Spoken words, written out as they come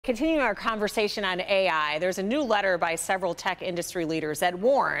Continuing our conversation on AI, there's a new letter by several tech industry leaders that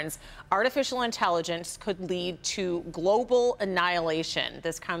warns artificial intelligence could lead to global annihilation.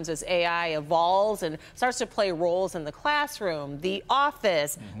 This comes as AI evolves and starts to play roles in the classroom, the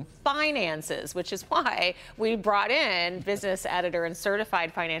office, finances, which is why we brought in business editor and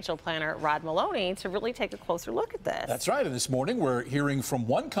certified financial planner Rod Maloney to really take a closer look at this. That's right. And this morning we're hearing from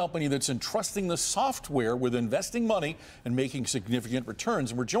one company that's entrusting the software with investing money and making significant returns.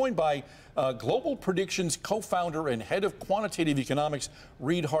 And we're joined by Global Predictions co-founder and head of quantitative economics,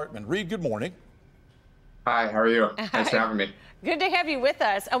 Reid Hartman. Reid, good morning. Hi, how are you? Thanks for having me. Good to have you with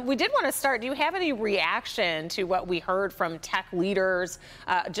us. We did want to start. Do you have any reaction to what we heard from tech leaders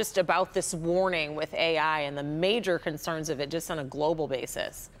just about this warning with AI and the major concerns of it just on a global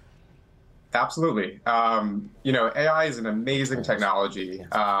basis? Absolutely. AI is an amazing technology,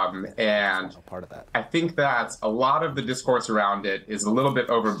 and I think that a lot of the discourse around it is a little bit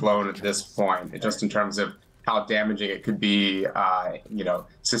overblown at this point, just in terms of how damaging it could be,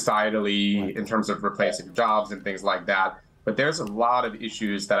 societally, in terms of replacing jobs and things like that. But there's a lot of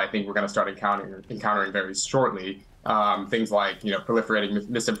issues that I think we're going to start encountering very shortly. Things like, proliferating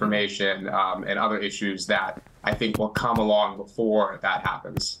misinformation and other issues that I think will come along before that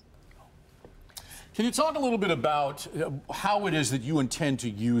happens. Can you talk a little bit about how it is that you intend to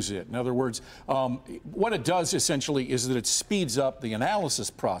use it? In other words, what it does essentially is that it speeds up the analysis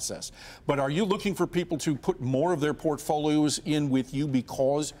process. But are you looking for people to put more of their portfolios in with you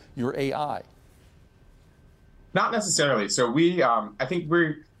because you're AI? Not necessarily. So I think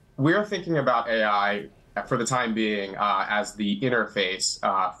we're thinking about AI for the time being as the interface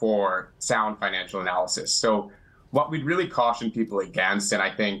for sound financial analysis. So what we'd really caution people against, and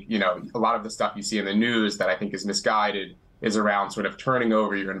I think, a lot of the stuff you see in the news that I think is misguided, is around sort of turning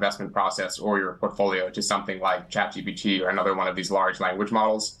over your investment process or your portfolio to something like ChatGPT or another one of these large language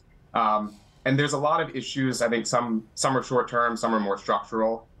models. And there's a lot of issues. I think some are short-term, some are more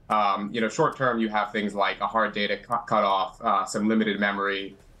structural. Short-term, you have things like a hard data cutoff, some limited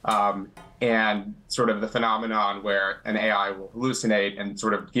memory, and sort of the phenomenon where an AI will hallucinate and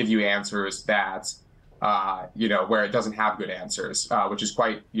sort of give you answers that where it doesn't have good answers, which is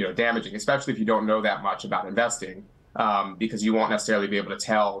quite, damaging, especially if you don't know that much about investing, because you won't necessarily be able to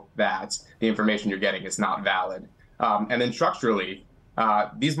tell that the information you're getting is not valid. And then structurally,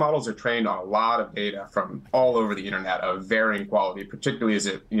 these models are trained on a lot of data from all over the internet of varying quality, particularly as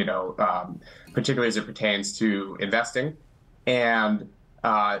it pertains to investing. And,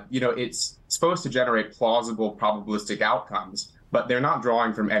 it's supposed to generate plausible probabilistic outcomes, but they're not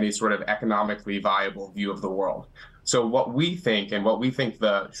drawing from any sort of economically viable view of the world. So what we think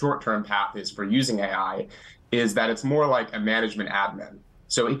the short-term path is for using AI is that it's more like a management admin.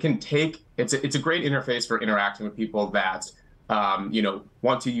 So it can it's a great interface for interacting with people that,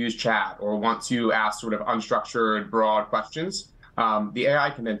 want to use chat or want to ask sort of unstructured, broad questions. The AI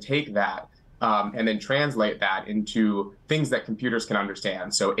can then take that and then translate that into things that computers can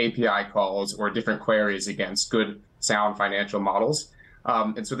understand. So API calls or different queries against good, sound financial models.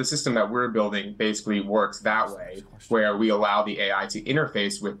 And so the system that we're building basically works that way, where we allow the AI to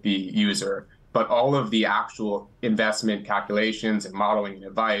interface with the user, but all of the actual investment calculations and modeling and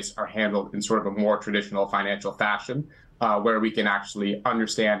advice are handled in sort of a more traditional financial fashion, where we can actually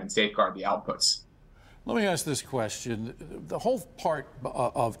understand and safeguard the outputs. Let me ask this question. The whole part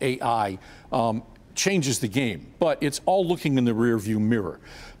of AI changes the game, but it's all looking in the rearview mirror.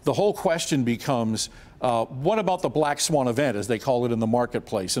 The whole question becomes, what about the black swan event, as they call it in the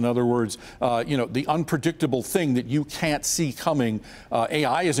marketplace? In other words, the unpredictable thing that you can't see coming.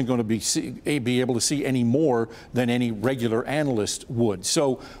 AI isn't going to be able to see any more than any regular analyst would.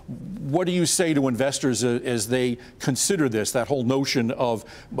 So what do you say to investors as they consider this, that whole notion of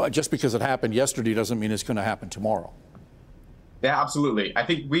just because it happened yesterday doesn't mean it's going to happen tomorrow? Yeah, absolutely. I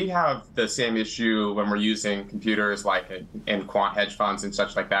think we have the same issue when we're using computers like in quant hedge funds and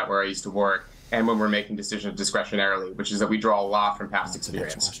such like that, where I used to work, and when we're making decisions discretionarily, which is that we draw a lot from past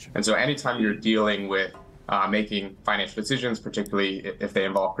experience. And so anytime you're dealing with making financial decisions, particularly if they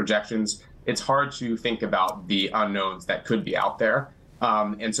involve projections, it's hard to think about the unknowns that could be out there.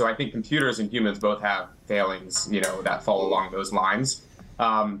 And so I think computers and humans both have failings, that fall along those lines.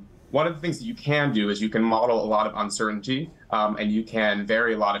 One of the things that you can do is you can model a lot of uncertainty, and you can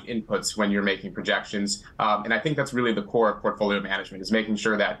vary a lot of inputs when you're making projections. And I think that's really the core of portfolio management, is making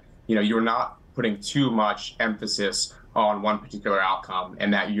sure that you're not putting too much emphasis on one particular outcome,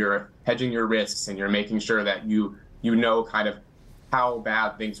 and that you're hedging your risks and you're making sure that you know kind of how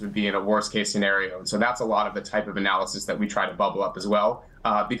bad things would be in a worst case scenario. And so that's a lot of the type of analysis that we try to bubble up as well,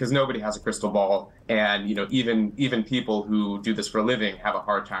 because nobody has a crystal ball. And even people who do this for a living have a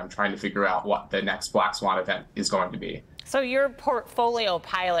hard time trying to figure out what the next black swan event is going to be. So your portfolio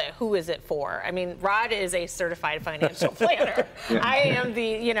pilot, who is it for? I mean, Rod is a certified financial planner. Yeah. I am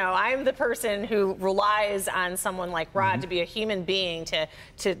I'm the person who relies on someone like Rod to be a human being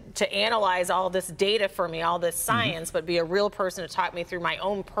to analyze all this data for me, all this science, but be a real person to talk me through my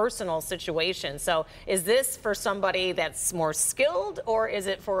own personal situation. So is this for somebody that's more skilled, or is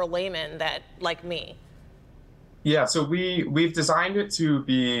it for a layman that like me? Yeah, so we've designed it to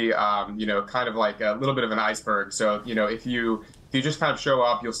be, kind of like a little bit of an iceberg. So, if you just kind of show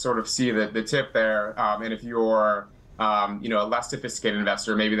up, you'll sort of see the tip there. And if you're, a less sophisticated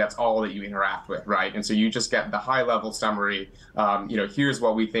investor, maybe that's all that you interact with, right? And so you just get the high level summary. Here's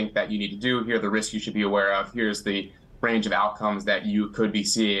what we think that you need to do. Here are the risks you should be aware of. Here's the range of outcomes that you could be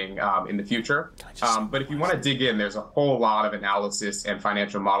seeing in the future. But if you want to dig in, there's a whole lot of analysis and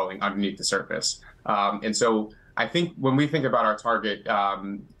financial modeling underneath the surface. And so I think when we think about our target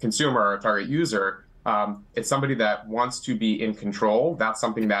consumer, our target user, it's somebody that wants to be in control. That's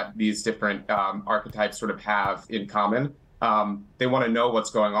something that these different archetypes sort of have in common. They want to know what's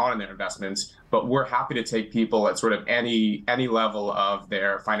going on in their investments, but we're happy to take people at sort of any level of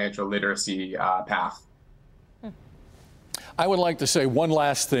their financial literacy path. I would like to say one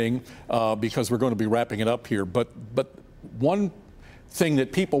last thing because we're going to be wrapping it up here, but one thing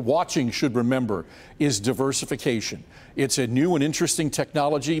that people watching should remember is diversification. It's a new and interesting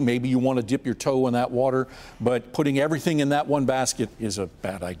technology. Maybe you want to dip your toe in that water, but putting everything in that one basket is a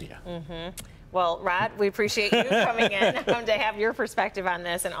bad idea. Well, Rod, we appreciate you coming in to have your perspective on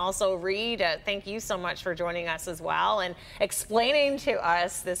this. And also, Reid, thank you so much for joining us as well and explaining to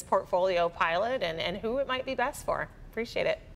us this portfolio pilot and who it might be best for. Appreciate it.